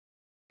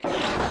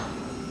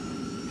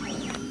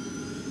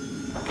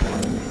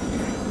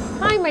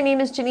my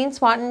name is Jeanine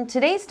Swatton.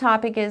 Today's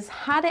topic is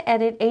how to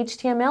edit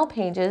HTML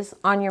pages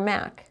on your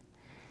Mac.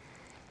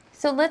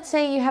 So let's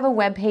say you have a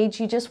web page,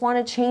 you just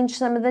want to change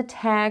some of the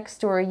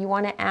text, or you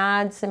want to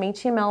add some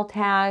HTML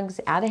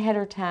tags, add a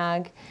header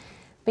tag,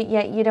 but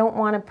yet you don't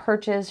want to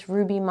purchase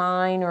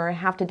RubyMine or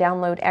have to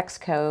download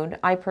Xcode.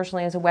 I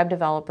personally, as a web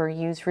developer,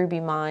 use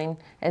RubyMine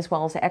as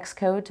well as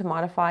Xcode to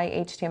modify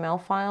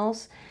HTML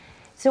files.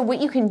 So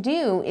what you can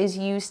do is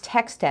use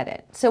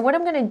TextEdit. So what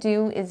I'm going to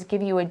do is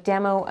give you a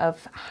demo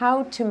of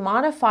how to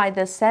modify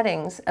the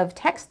settings of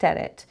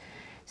TextEdit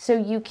so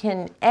you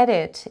can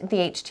edit the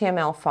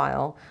HTML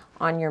file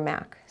on your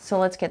Mac. So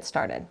let's get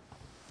started.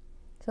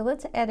 So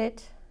let's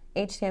edit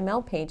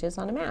HTML pages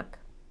on a Mac.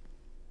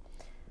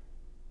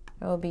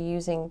 I will be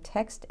using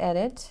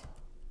TextEdit.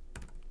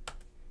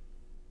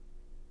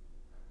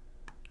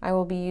 I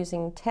will be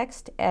using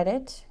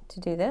TextEdit to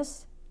do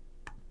this.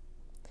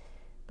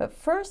 But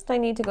first I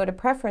need to go to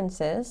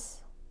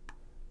Preferences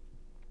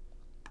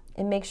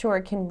and make sure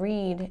it can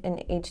read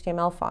an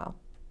HTML file.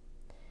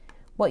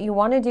 What you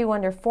want to do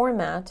under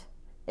Format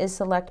is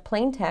select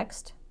Plain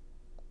Text,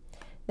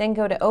 then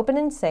go to Open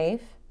and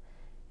Save,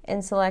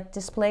 and select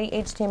Display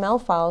HTML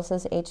Files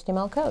as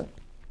HTML code.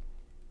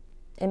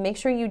 And make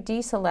sure you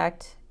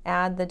deselect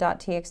Add the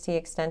 .txt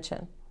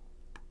extension.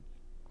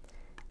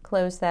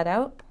 Close that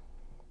out.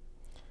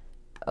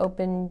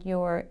 Open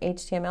your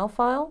HTML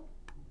file.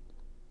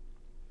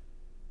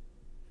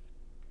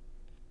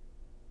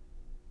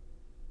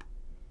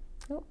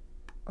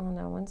 Oh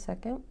no, 1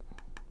 second.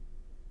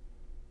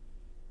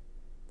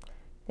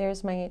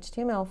 There's my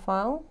HTML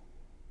file.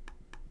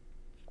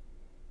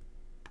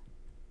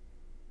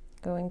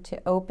 Going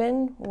to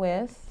open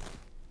with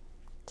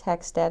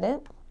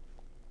TextEdit.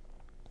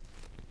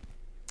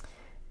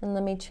 And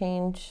let me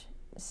change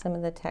some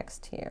of the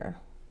text here.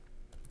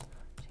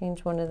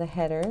 Change one of the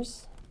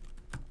headers.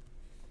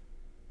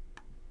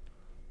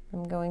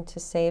 I'm going to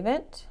save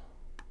it.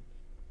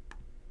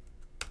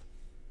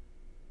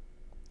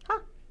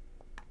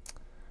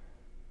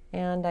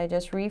 And I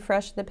just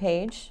refresh the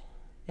page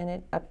and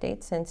it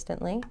updates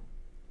instantly.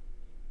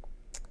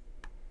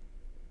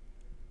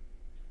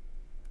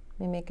 Let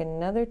me make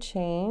another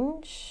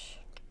change.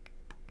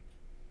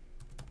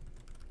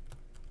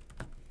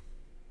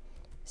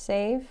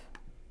 Save.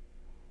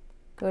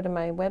 Go to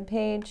my web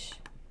page.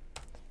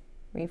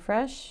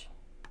 Refresh.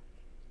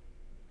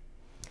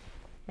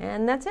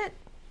 And that's it.